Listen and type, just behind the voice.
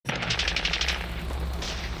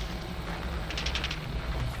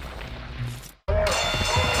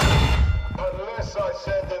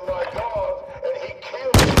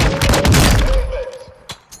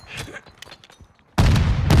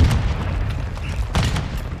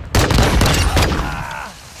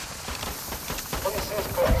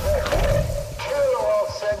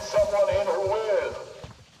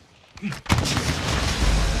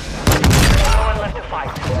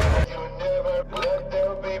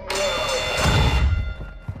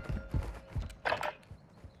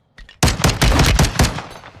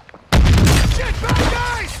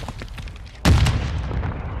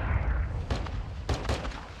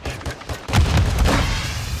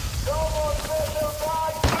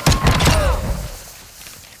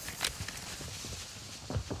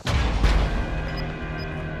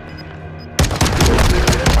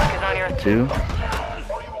too.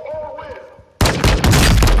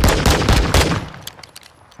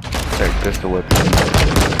 Take pistol whip.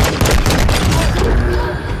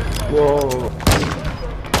 Whoa.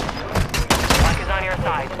 Black is on your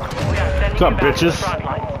side. We are sending What's up, you back to the bitches? front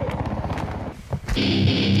line.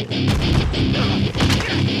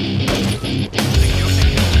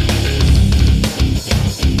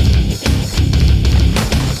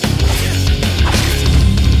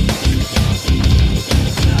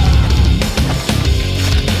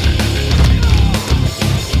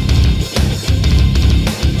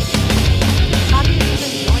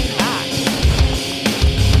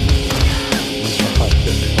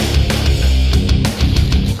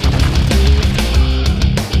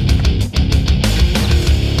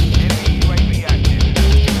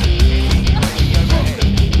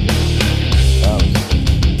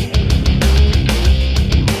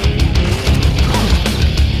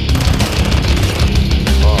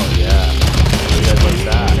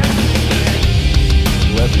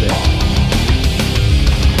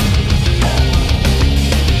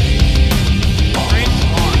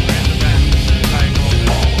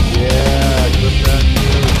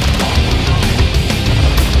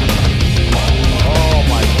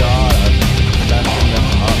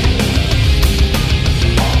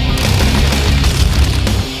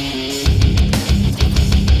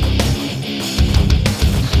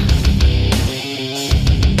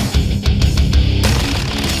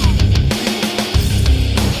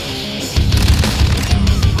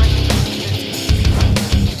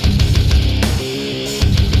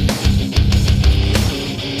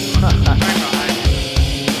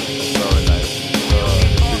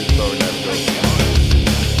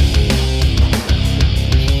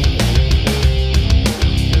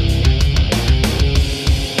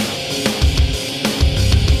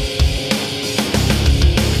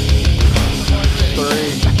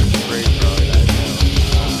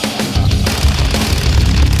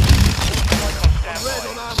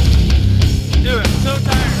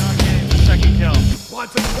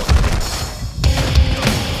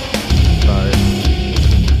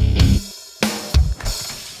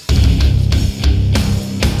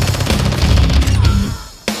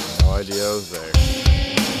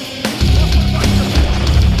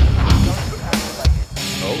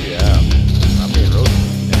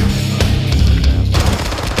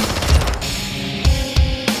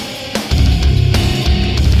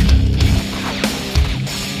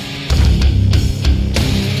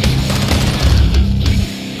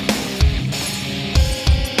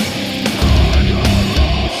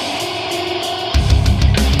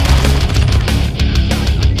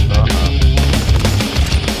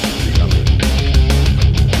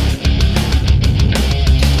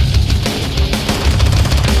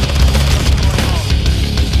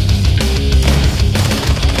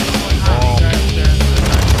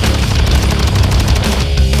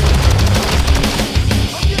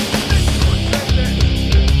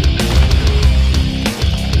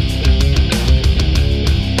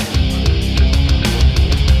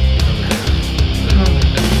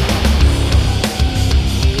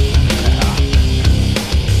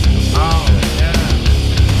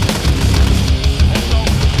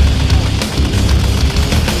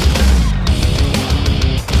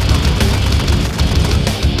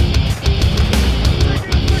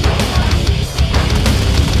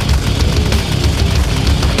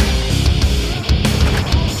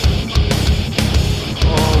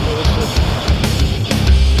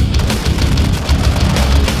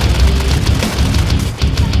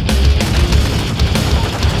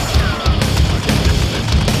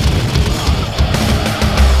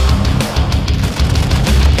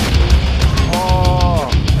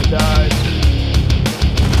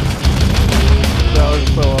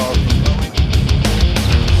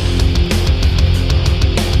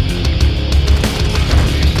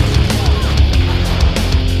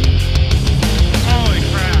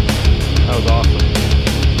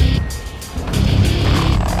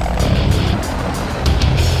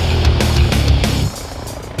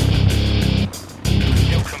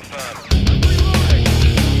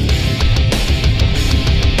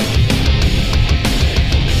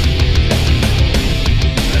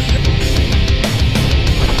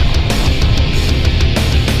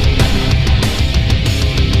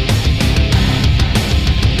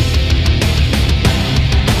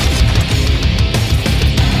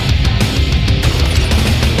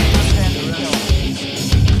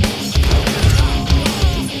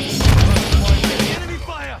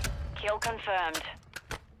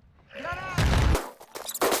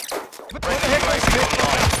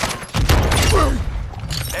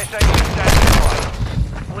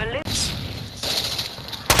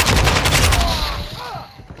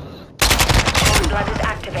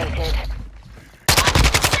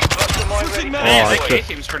 Man, that A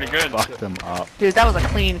team's pretty good. Fucked them up. Dude, that was a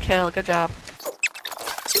clean kill. Good job.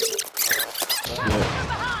 Yeah.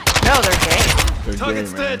 No, they're gay. They're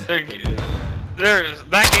gay, man. There's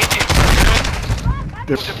that A team's pretty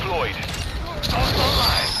good. Deployed.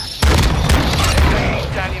 Online.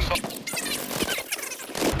 Standing by.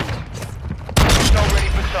 Not ready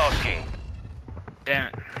for tasking. Damn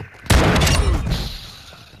it.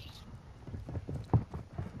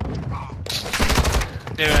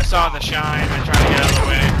 Dude, I saw the shine. I tried to get out of the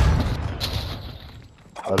way.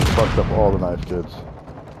 I just fucked up all the knife kids.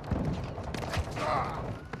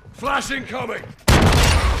 Flash incoming.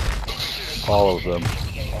 All of them.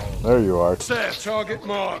 There you are. Set. Target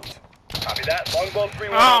marked. Copy that. Longbow 3-1.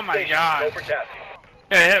 Oh my god. Go for tasking.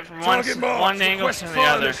 Yeah, hit from one angle to the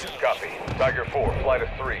other. Copy. Tiger 4, flight of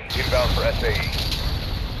 3, inbound for SAE.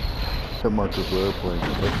 That marches the airplane.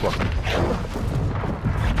 They're fucking.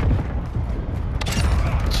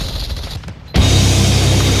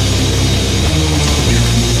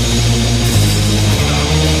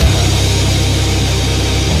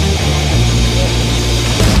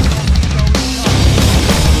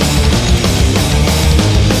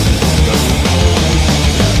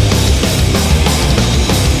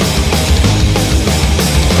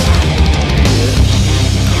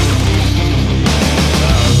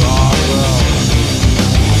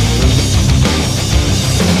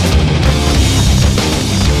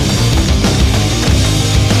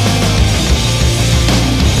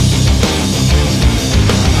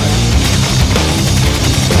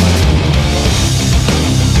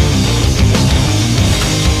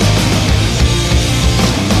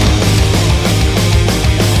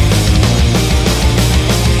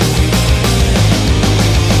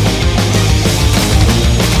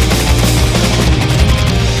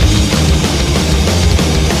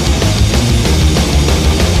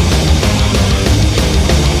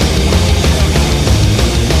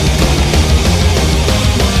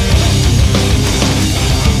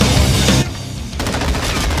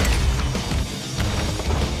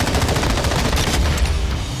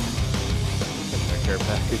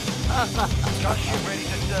 Gunship ready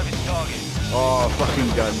to service target. Oh, fucking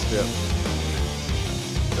gunship.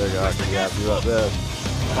 There you go, I can be happy about this.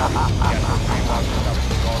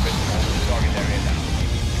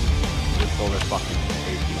 Just hold their fucking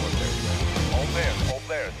safety one there. Hold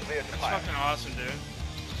there, clear to That's fire. fucking awesome, dude.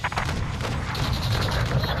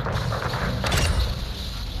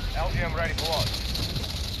 LGM ready for launch.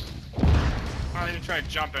 I even tried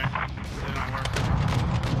jumping. It did not work.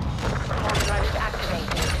 Run is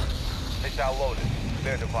activated. Missile loaded.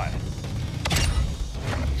 Clear to fire.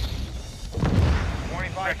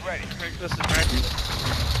 25 ready. This is ready.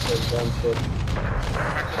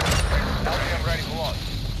 LGM ready for launch.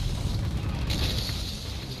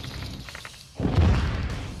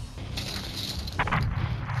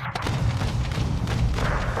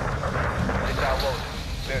 Missile loaded.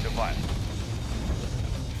 Clear to fire.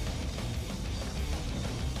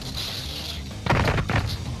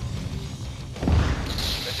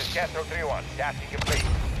 This is Castro 3-1. Tasking complete.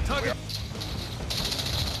 Target.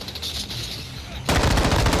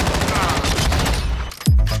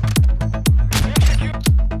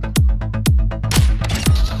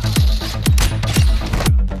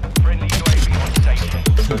 Friendly UAV on station.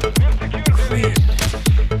 Clear.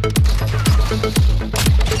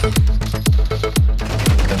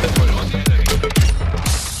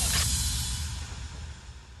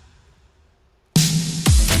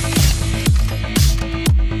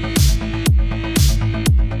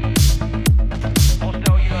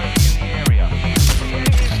 Hostile UAV in the area.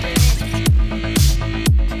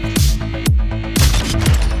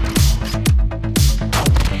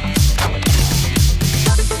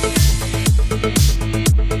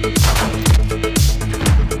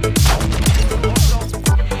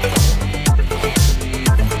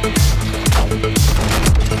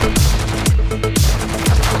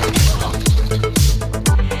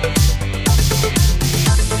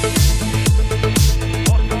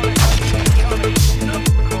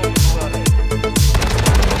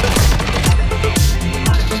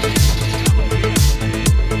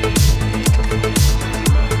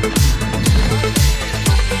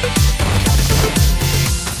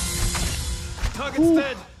 Target's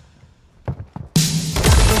dead.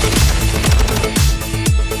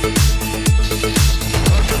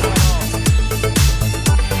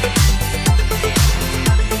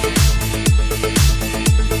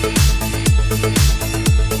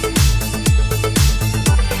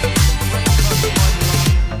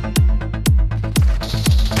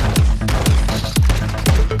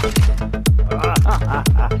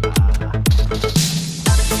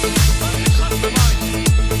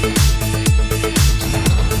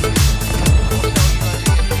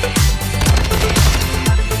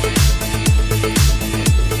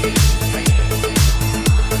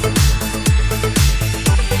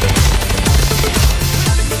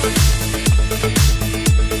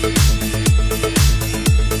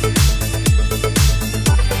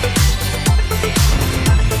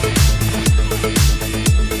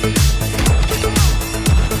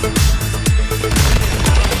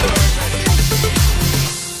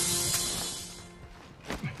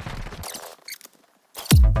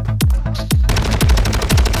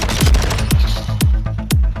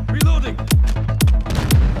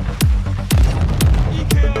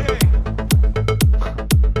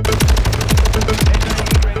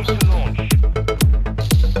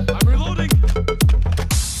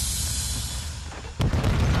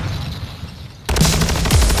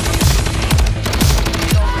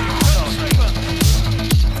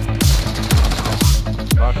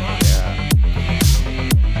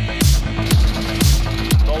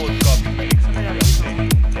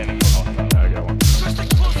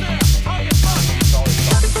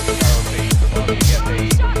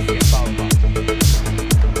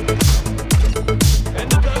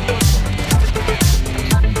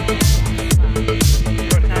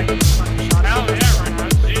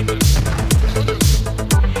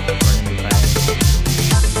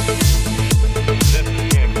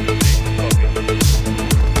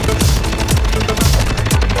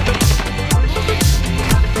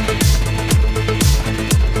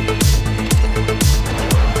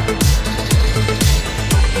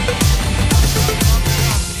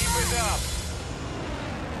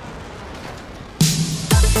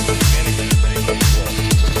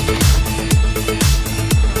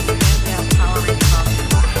 Yeah, Power Rangers on.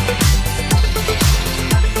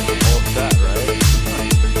 All set, right?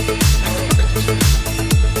 This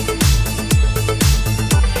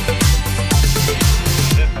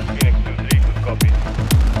is Phoenix 2-3, good copy.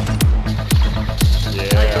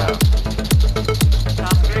 Yeah.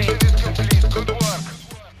 Top three. Mission is complete, good work.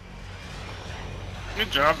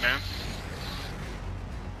 Good job, man.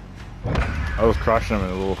 I was crushing them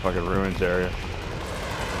in a little fucking ruins area.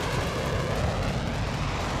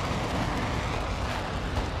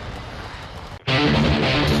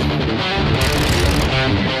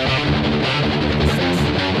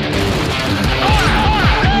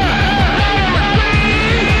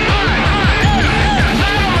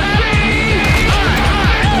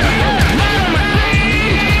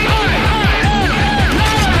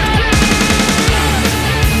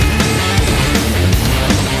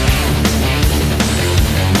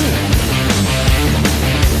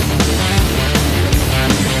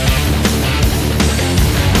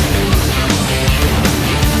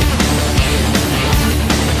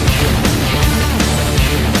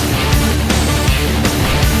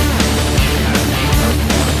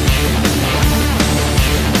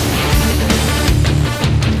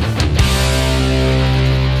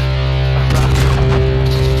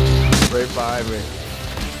 Right by me.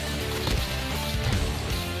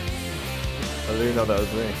 I didn't know that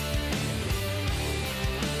was me.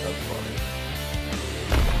 That's funny.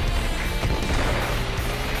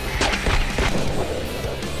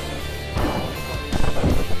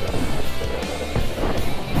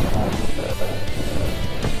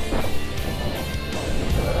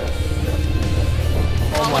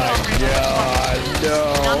 Oh my god, no!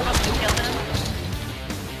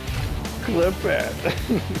 Clip it!